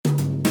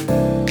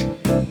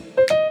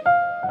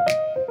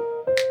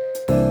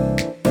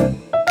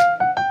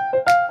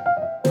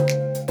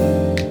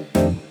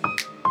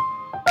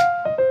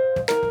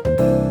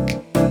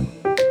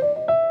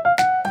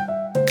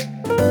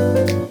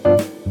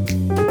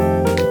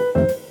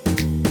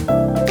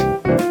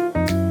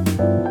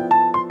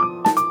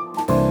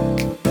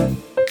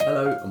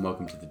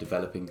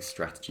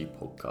Strategy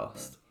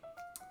podcast.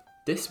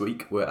 This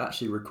week we're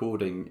actually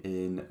recording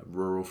in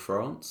rural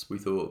France. We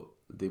thought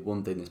the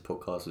one thing this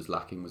podcast was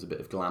lacking was a bit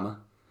of glamour.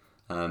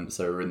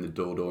 So we're in the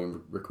door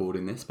and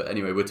recording this. But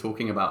anyway, we're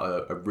talking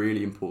about a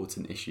really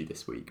important issue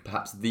this week.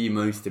 Perhaps the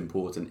most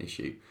important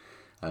issue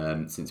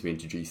since we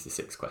introduced the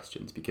 6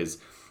 questions. Because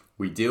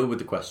we deal with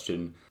the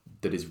question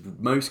that is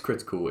most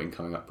critical in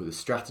coming up with a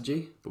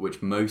strategy, but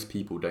which most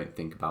people don't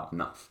think about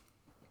enough.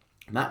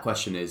 And that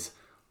question is,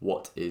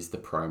 what is the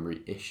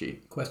primary issue?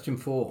 Question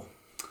 4.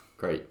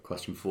 Great,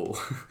 question 4.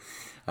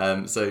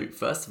 So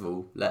first of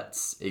all,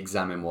 let's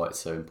examine why it's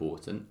so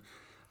important.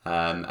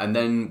 And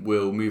then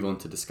we'll move on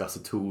to discuss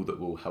a tool that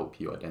will help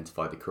you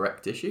identify the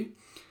correct issue.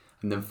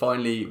 And then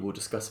finally, we'll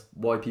discuss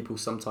why people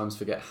sometimes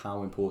forget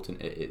how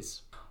important it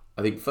is.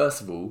 I think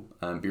first of all,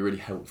 it'd be really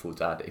helpful,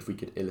 Dad, if we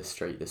could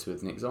illustrate this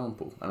with an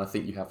example. And I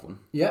think you have one.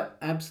 Yeah,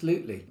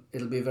 absolutely.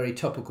 It'll be a very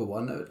topical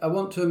one. I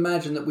want to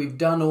imagine that we've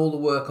done all the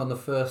work on the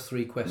first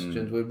 3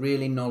 questions. We're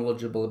really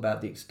knowledgeable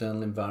about the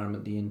external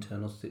environment, the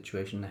internal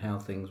situation, and how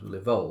things will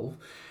evolve.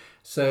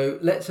 So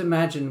let's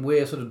imagine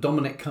we're sort of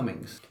Dominic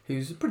Cummings,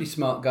 who's a pretty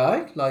smart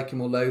guy, like him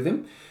or loathe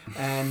him.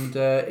 And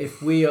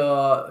if we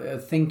are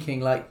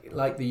thinking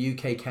like the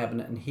UK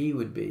Cabinet and he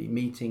would be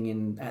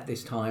meeting at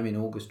this time in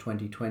August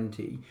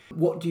 2020,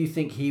 what do you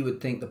think he would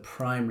think the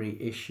primary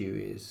issue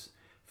is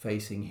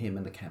facing him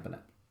and the Cabinet?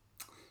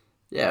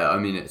 Yeah, I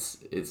mean,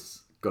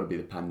 it's got to be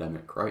the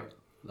pandemic, right?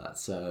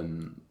 That's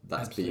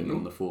Absolutely. being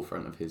on the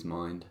forefront of his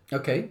mind.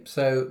 Okay,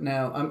 so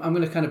now I'm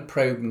going to kind of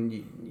probe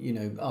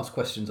and ask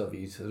questions of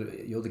you. So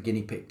you're the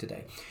guinea pig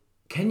today.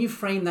 Can you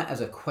frame that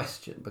as a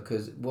question?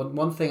 Because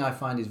one thing I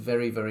find is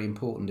very, very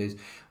important is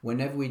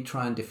whenever we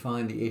try and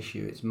define the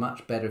issue, it's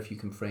much better if you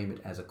can frame it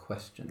as a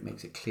question. It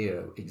makes it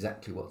clear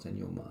exactly what's in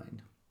your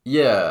mind.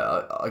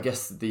 Yeah, I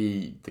guess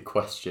the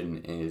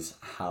question is,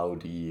 how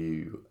do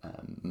you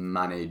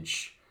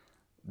manage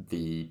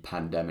the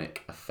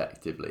pandemic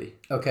effectively?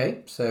 Okay,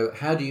 so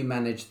how do you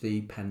manage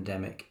the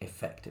pandemic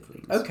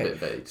effectively? It's okay, a bit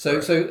vague,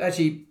 so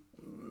actually,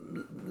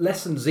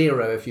 lesson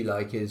 0, if you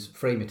like, is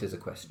frame it as a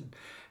question.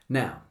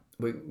 Now,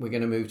 we're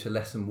going to move to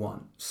lesson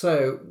 1.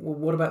 So,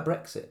 what about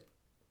Brexit?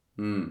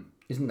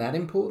 Isn't that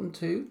important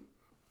too?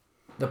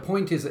 The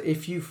point is that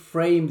if you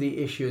frame the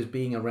issue as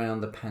being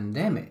around the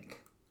pandemic,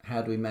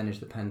 how do we manage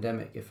the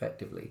pandemic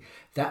effectively?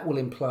 That will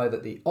imply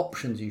that the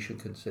options you should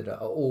consider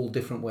are all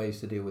different ways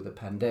to deal with the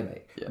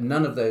pandemic. Yeah.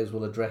 None of those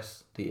will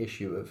address the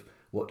issue of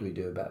what do we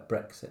do about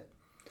Brexit.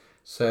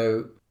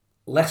 So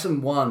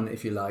lesson 1,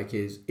 if you like,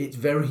 is it's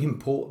very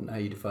important how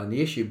you define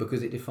the issue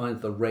because it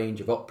defines the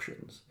range of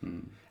options.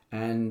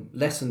 And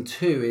lesson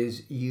 2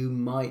 is you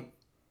might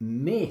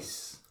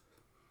miss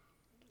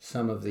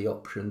some of the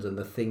options and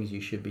the things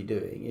you should be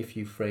doing if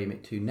you frame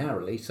it too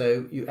narrowly.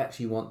 So you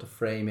actually want to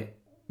frame it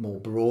more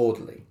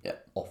broadly,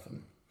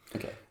 often.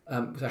 Okay.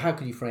 So how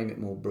could you frame it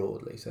more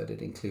broadly so that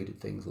it included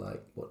things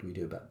like, what do we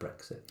do about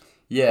Brexit?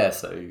 Yeah,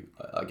 so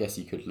I guess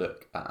you could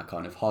look at a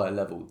kind of higher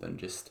level than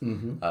just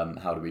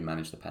how do we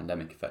manage the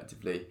pandemic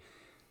effectively.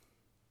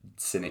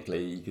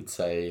 Cynically, you could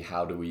say,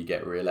 how do we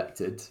get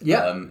re-elected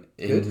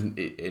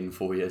in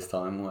 4 years'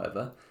 time or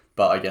whatever.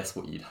 But I guess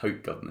what you'd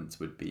hope governments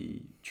would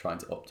be trying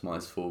to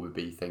optimise for would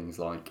be things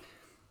like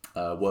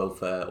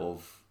welfare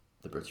of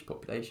the British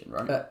population,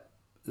 right?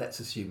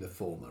 Let's assume the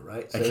former,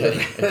 right? So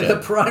Okay.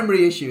 the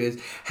primary issue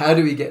is how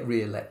do we get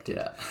re-elected?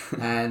 Yeah.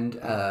 And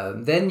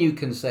then you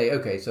can say,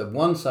 okay, so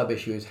one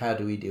sub-issue is how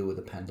do we deal with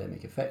the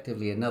pandemic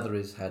effectively? Another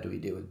is how do we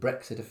deal with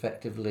Brexit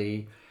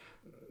effectively?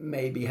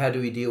 Maybe how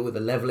do we deal with the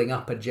levelling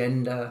up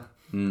agenda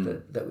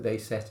that they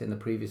set in the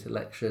previous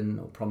election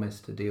or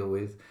promised to deal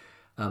with?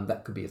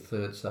 That could be a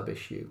third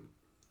sub-issue.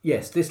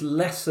 Yes, this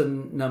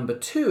lesson number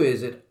 2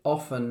 is it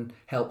often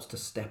helps to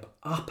step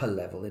up a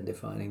level in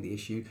defining the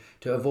issue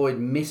to avoid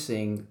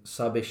missing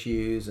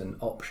sub-issues and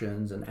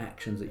options and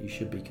actions that you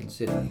should be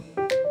considering.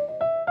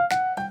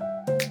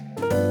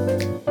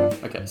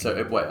 Okay,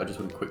 so wait, I just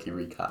want to quickly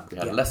recap. We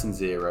had lesson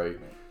 0,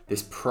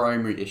 this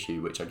primary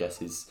issue, which I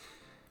guess is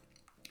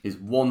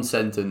one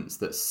sentence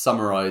that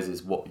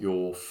summarises what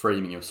you're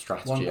framing your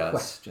strategy as.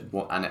 Question.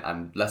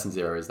 And lesson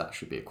 0 is that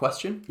should be a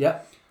question. Yeah.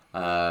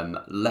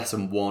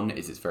 Lesson 1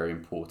 is it's very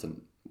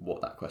important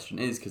what that question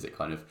is because it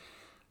kind of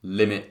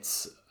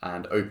limits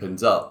and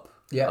opens up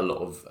a lot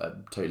of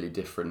totally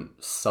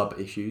different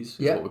sub-issues,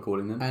 is what we're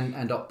calling them.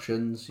 And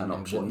options,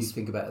 options. What you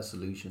think about as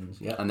solutions.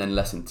 Yeah. And then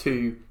lesson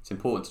 2, it's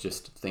important to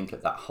just think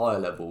at that higher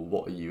level,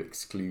 what are you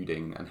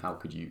excluding and how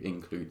could you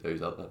include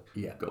those other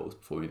goals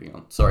before moving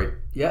on? Sorry.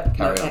 Yeah,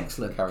 Carry on.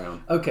 excellent. Carry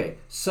on. Okay,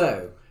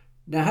 so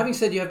now having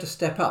said you have to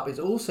step up, it's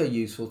also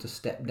useful to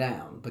step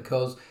down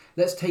because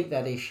let's take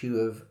that issue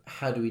of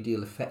how do we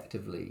deal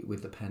effectively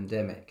with the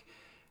pandemic.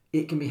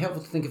 It can be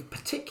helpful to think of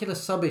particular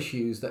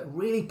sub-issues that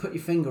really put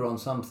your finger on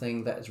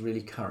something that is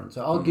really current.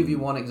 So I'll give you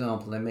one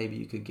example, then maybe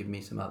you could give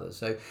me some others.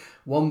 So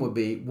one would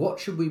be,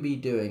 what should we be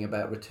doing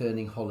about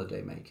returning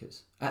holiday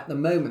makers? At the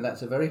moment,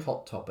 that's a very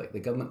hot topic. The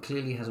government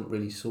clearly hasn't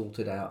really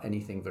sorted out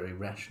anything very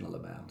rational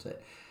about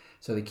it.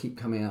 So they keep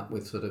coming up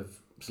with sort of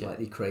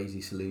slightly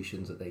crazy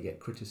solutions that they get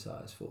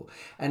criticised for.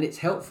 And it's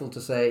helpful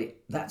to say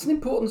that's an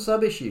important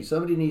sub-issue.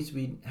 Somebody needs to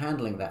be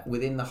handling that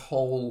within the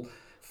whole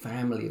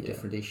family of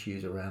different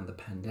issues around the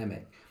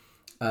pandemic.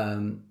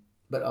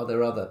 But are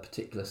there other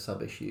particular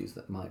sub-issues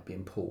that might be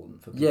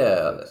important for people to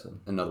focus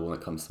on? Another one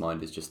that comes to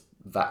mind is just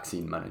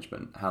vaccine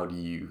management. How do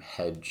you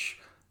hedge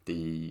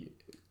the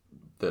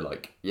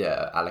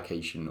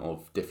allocation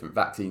of different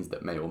vaccines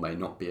that may or may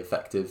not be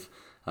effective?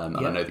 And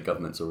I know the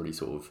government's already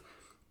sort of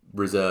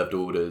reserved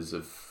orders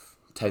of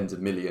tens of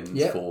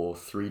millions for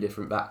 3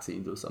 different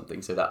vaccines or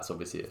something. So that's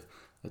obviously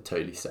a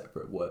totally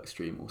separate work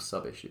stream or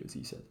sub-issue, as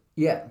you said.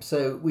 Yeah,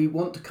 so we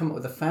want to come up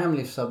with a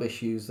family of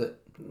sub-issues that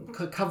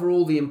cover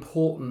all the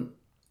important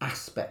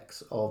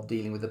aspects of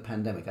dealing with the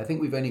pandemic. I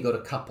think we've only got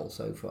a couple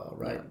so far,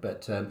 right? Yeah.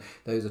 But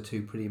those are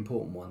 2 pretty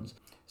important ones.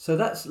 So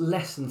that's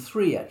lesson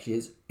 3, actually,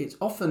 is it's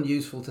often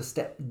useful to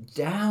step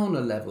down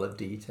a level of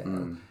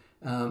detail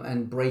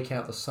and break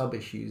out the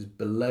sub-issues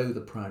below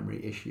the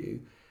primary issue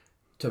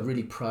to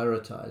really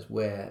prioritise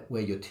where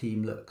your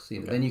team looks.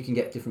 Then you can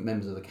get different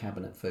members of the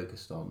cabinet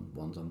focused on,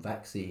 one's on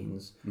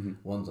vaccines,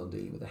 one's on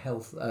dealing with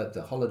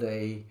the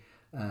holiday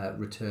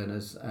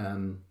returners,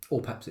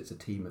 or perhaps it's a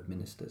team of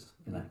ministers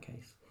in that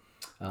case.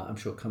 I'm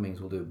sure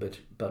Cummings will do a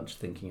bunch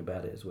thinking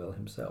about it as well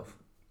himself.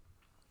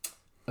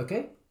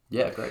 Okay?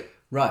 Yeah, great.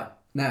 Right.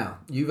 Now,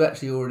 you've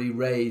actually already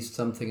raised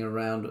something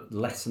around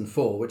lesson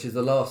 4, which is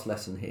the last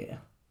lesson here,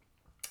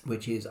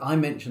 which is I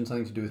mentioned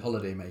something to do with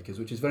holidaymakers,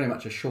 which is very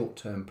much a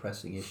short-term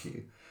pressing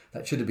issue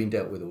that should have been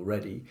dealt with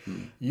already.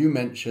 You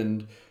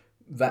mentioned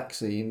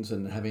vaccines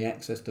and having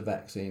access to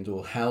vaccines,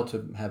 or how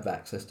to have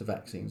access to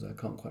vaccines. I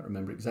can't quite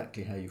remember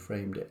exactly how you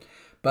framed it.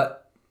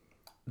 But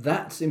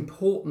that's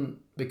important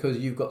because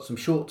you've got some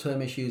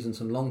short-term issues and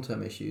some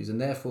long-term issues,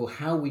 and therefore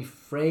how we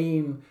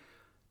frame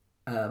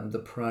the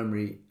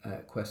primary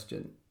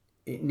question,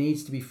 it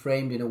needs to be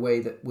framed in a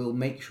way that will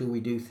make sure we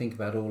do think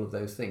about all of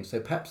those things. So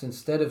perhaps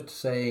instead of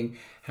saying,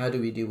 how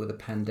do we deal with a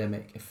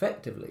pandemic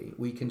effectively,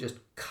 we can just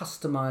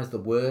customise the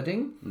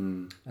wording.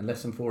 And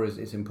lesson 4 is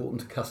it's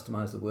important to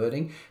customise the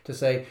wording to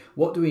say,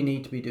 what do we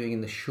need to be doing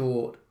in the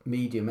short,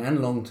 medium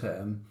and long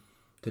term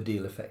to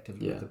deal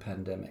effectively with the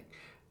pandemic?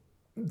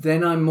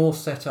 Then I'm more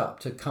set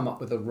up to come up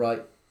with the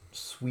right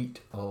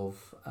suite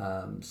of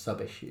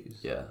sub-issues.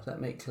 Yeah. Does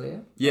that make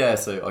clear? Yeah,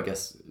 so I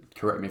guess,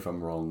 correct me if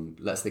I'm wrong,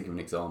 let's think of an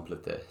example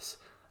of this.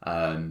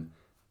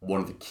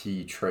 One of the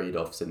key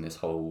trade-offs in this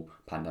whole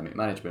pandemic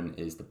management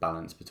is the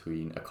balance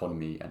between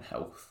economy and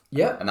health.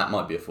 Yeah. And that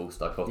might be a false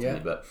dichotomy,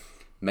 but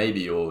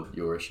maybe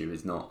your issue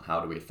is not how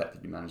do we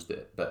effectively manage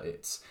it, but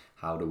it's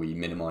how do we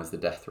minimise the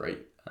death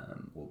rate,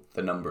 or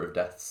the number of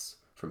deaths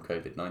from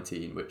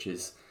COVID-19, which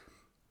is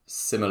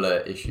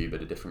similar issue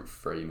but a different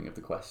framing of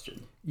the question.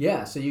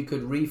 Yeah, so you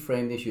could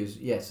reframe the issues,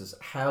 as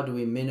how do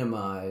we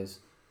minimise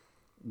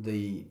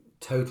the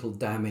total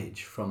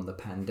damage from the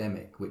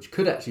pandemic, which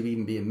could actually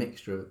even be a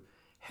mixture of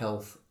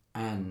health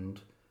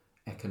and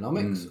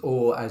economics,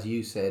 or as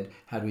you said,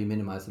 how do we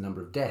minimise the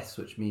number of deaths,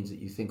 which means that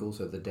you think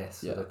also of the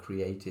deaths that are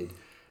created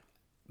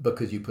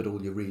because you put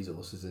all your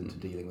resources into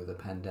dealing with a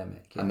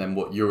pandemic. And then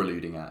what you're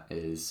alluding at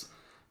is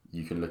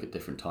you can look at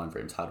different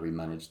timeframes. How do we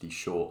manage the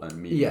short and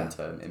medium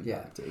term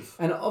impact of...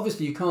 And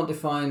obviously you can't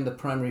define the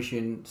primary issue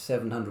in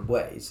 700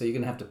 ways, so you're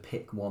going to have to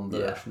pick one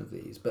version of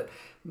these. But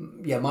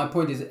my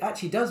point is it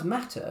actually does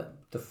matter,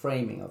 the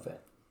framing of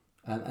it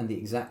and the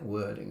exact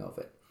wording of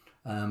it,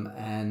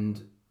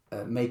 and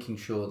making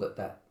sure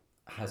that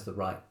has the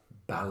right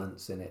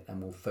balance in it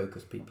and will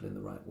focus people in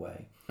the right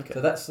way. Okay. So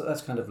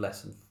that's kind of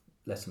lesson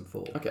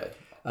 4. Okay.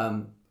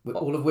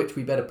 All of which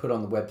we better put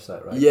on the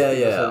website, right?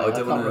 Yeah. I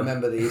can't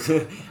remember these.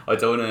 I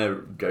don't want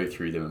to go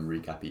through them and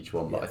recap each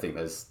one, but I think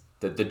there's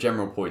the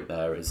general point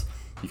there is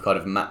you've kind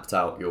of mapped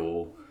out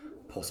your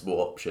possible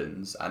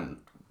options, and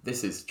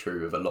this is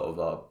true of a lot of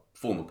our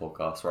former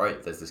podcasts,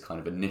 right? There's this kind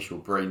of initial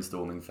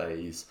brainstorming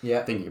phase,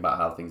 thinking about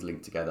how things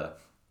link together.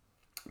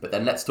 But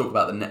then let's talk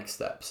about the next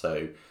step.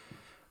 So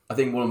I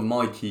think one of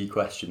my key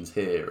questions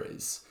here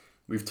is,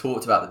 we've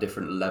talked about the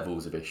different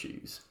levels of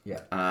issues.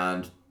 Yeah.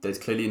 And there's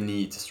clearly a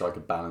need to strike a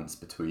balance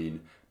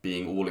between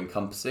being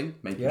all-encompassing,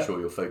 making sure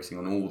you're focusing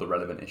on all the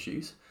relevant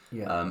issues,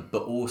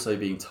 but also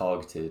being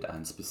targeted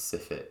and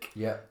specific.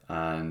 Yeah.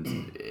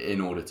 And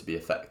in order to be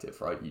effective,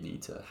 right, you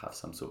need to have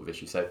some sort of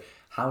issue. So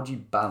how do you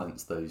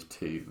balance those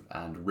two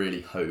and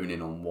really hone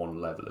in on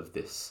one level of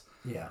this,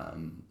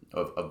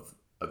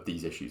 of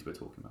these issues we're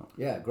talking about?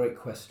 Yeah, great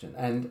question.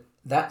 And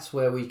that's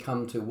where we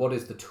come to what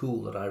is the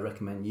tool that I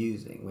recommend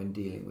using when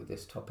dealing with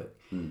this topic.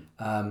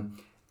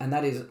 And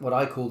that is what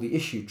I call the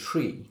issue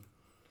tree.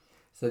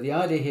 So the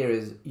idea here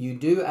is you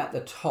do at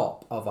the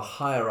top of a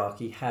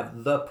hierarchy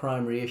have the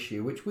primary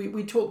issue, which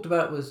we talked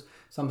about was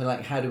something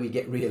like how do we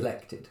get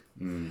re-elected?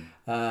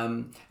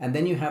 And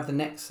then you have the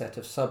next set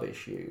of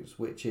sub-issues,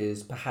 which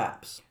is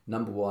perhaps,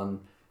 number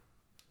 1,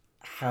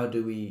 how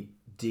do we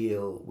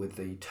deal with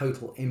the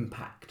total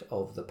impact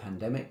of the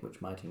pandemic,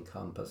 which might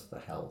encompass the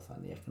health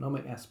and the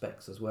economic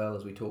aspects as well,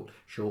 as we talked,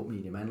 short,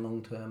 medium and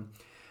long term.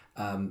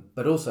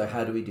 But also,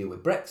 how do we deal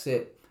with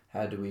Brexit?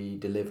 How do we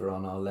deliver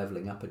on our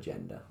levelling up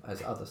agenda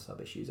as other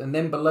sub-issues? And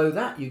then below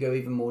that, you go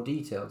even more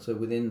detailed. So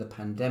within the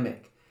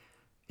pandemic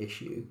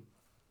issue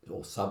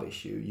or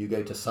sub-issue, you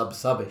go to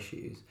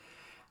sub-issues.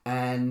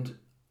 And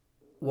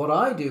what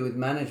I do with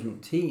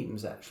management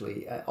teams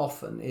actually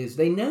often is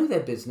they know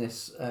their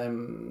business.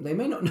 They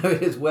may not know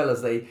it as well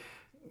as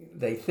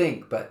they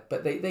think,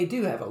 but they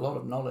do have a lot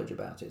of knowledge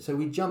about it. So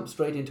we jump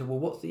straight into, well,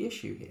 what's the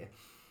issue here?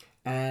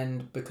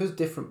 And because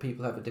different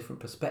people have a different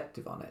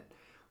perspective on it,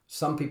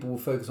 some people will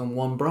focus on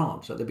one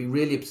branch, so they'll be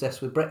really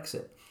obsessed with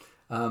Brexit.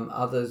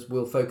 Others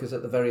will focus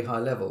at the very high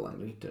level.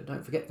 And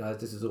don't forget, guys,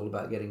 this is all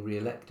about getting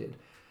re-elected.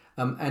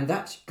 And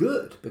that's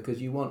good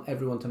because you want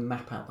everyone to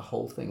map out the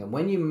whole thing. And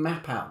when you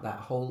map out that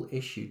whole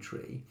issue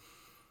tree,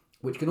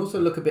 which can also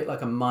look a bit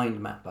like a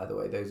mind map, by the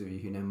way, those of you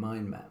who know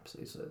mind maps,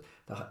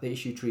 the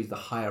issue tree is the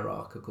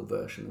hierarchical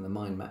version and the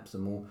mind maps are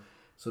more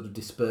sort of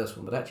dispersed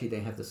one, but actually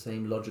they have the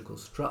same logical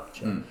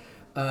structure.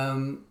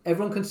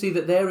 Everyone can see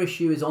that their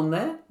issue is on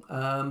there.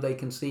 They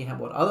can see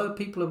what other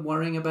people are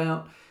worrying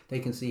about. They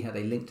can see how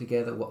they link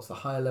together, what's the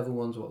higher level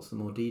ones, what's the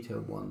more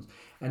detailed ones.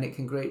 And it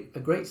can create a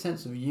great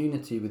sense of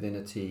unity within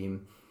a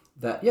team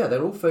that,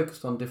 they're all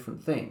focused on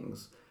different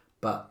things,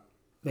 but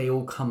they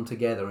all come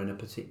together in a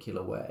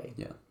particular way.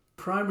 Yeah.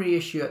 Primary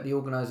issue at the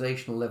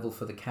organisational level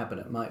for the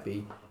cabinet might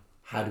be,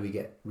 how do we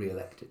get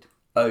re-elected?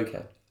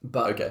 Okay.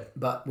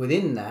 But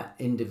within that,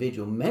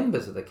 individual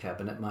members of the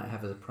cabinet might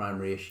have as a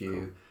primary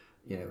issue,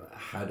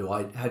 how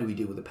do we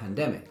deal with the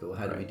pandemic, or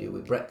how do we deal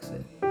with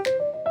Brexit?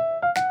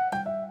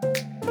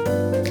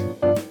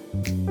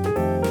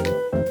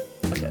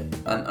 Okay,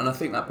 and I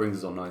think that brings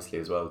us on nicely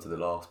as well to the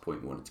last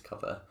point we wanted to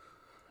cover.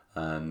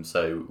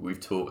 So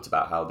we've talked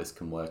about how this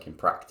can work in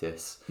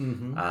practice,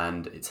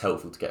 and it's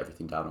helpful to get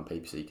everything down on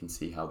paper so you can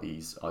see how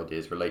these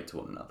ideas relate to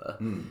one another.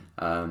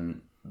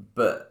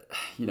 But,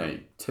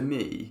 to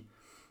me,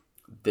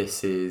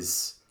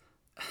 it's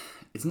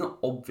not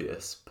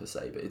obvious per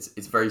se, but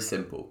it's very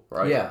simple,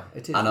 right? Yeah,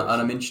 it is. And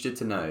I'm interested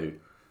to know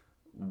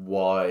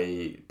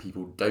why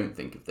people don't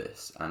think of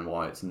this and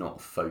why it's not a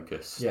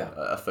focus,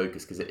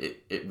 because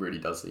it really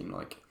does seem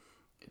like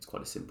it's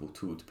quite a simple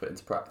tool to put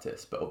into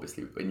practice. But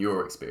obviously, in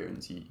your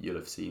experience, you'll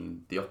have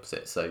seen the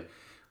opposite. So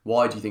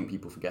why do you think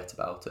people forget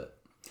about it?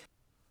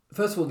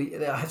 First of all,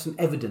 I have some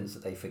evidence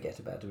that they forget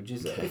about it, which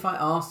is if I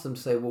ask them,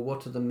 say, well,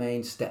 what are the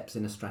main steps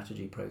in a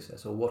strategy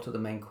process, or what are the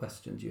main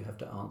questions you have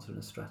to answer in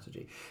a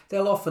strategy?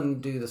 They'll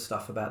often do the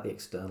stuff about the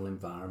external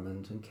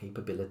environment and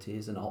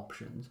capabilities and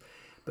options,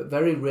 but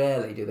very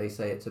rarely do they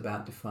say it's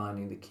about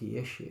defining the key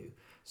issue.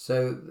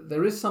 So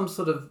there is some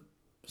sort of,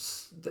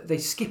 they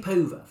skip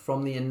over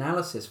from the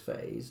analysis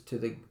phase to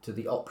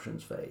the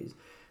options phase.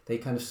 They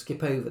kind of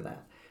skip over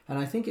that. And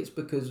I think it's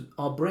because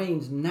our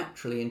brains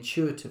naturally,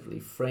 intuitively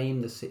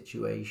frame the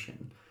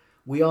situation.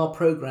 We are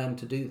programmed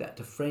to do that,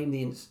 to frame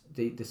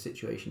the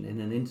situation in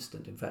an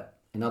instant. In fact,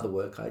 in other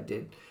work I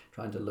did,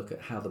 trying to look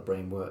at how the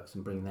brain works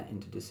and bring that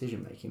into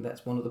decision making,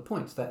 that's one of the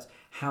points. That's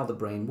how the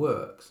brain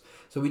works.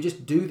 So we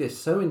just do this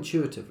so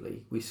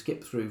intuitively, we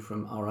skip through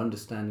from our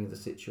understanding of the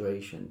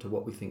situation to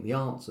what we think the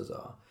answers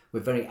are.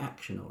 We're very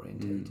action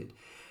orientated.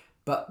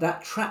 But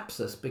that traps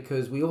us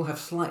because we all have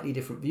slightly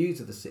different views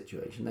of the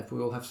situation. Therefore,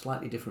 we all have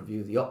slightly different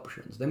view of the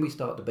options. Then we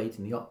start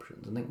debating the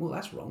options and think, well,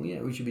 that's wrong.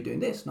 We should be doing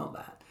this, not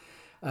that.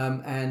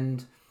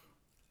 And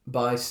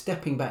by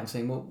stepping back and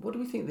saying, well, what do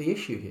we think the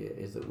issue here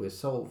is that we're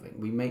solving?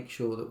 We make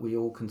sure that we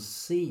all can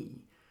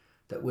see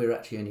that we're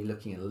actually only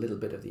looking at a little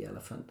bit of the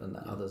elephant and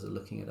that others are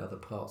looking at other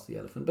parts of the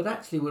elephant. But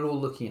actually, we're all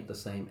looking at the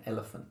same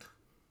elephant.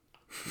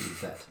 Use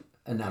that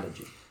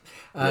analogy.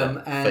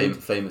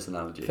 Famous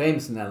analogy.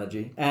 Famous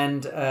analogy.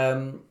 And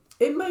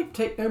it may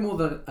take no more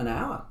than an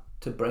hour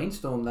to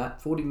brainstorm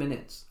that, 40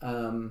 minutes.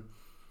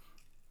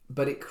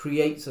 But it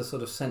creates a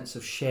sort of sense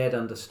of shared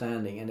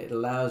understanding, and it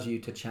allows you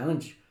to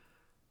challenge,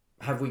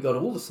 have we got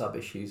all the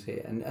sub-issues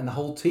here? And the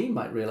whole team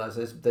might realise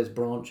there's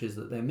branches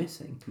that they're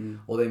missing.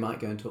 Or they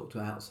might go and talk to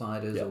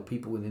outsiders or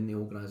people within the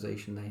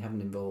organisation they haven't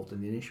involved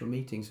in the initial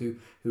meetings who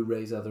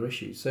raise other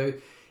issues. So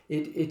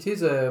it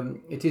is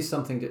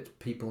something that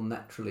people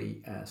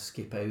naturally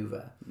skip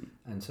over,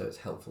 and so it's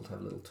helpful to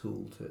have a little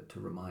tool to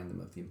remind them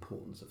of the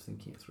importance of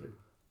thinking it through.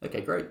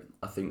 Okay, great.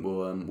 I think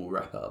we'll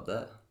wrap it up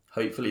there.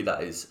 Hopefully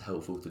that is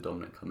helpful to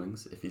Dominic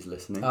Cummings if he's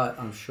listening.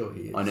 I'm sure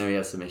he is. I know he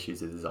has some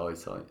issues with his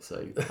eyesight,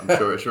 so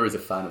I'm sure he's a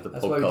fan of the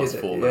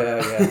podcast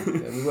format. Yeah.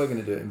 We were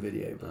going to do it in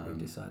video, but we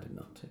decided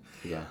not to.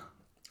 Yeah.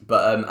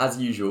 But as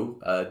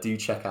usual, do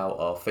check out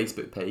our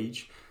Facebook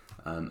page.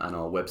 And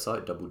our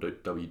website,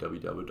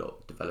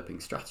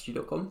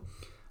 www.developingstrategy.com.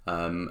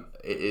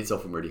 It's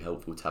often really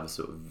helpful to have a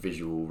sort of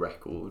visual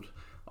record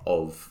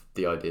of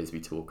the ideas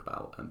we talk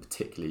about, and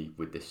particularly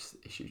with this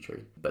issue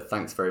tree. But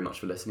thanks very much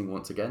for listening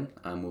once again,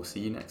 and we'll see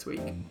you next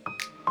week.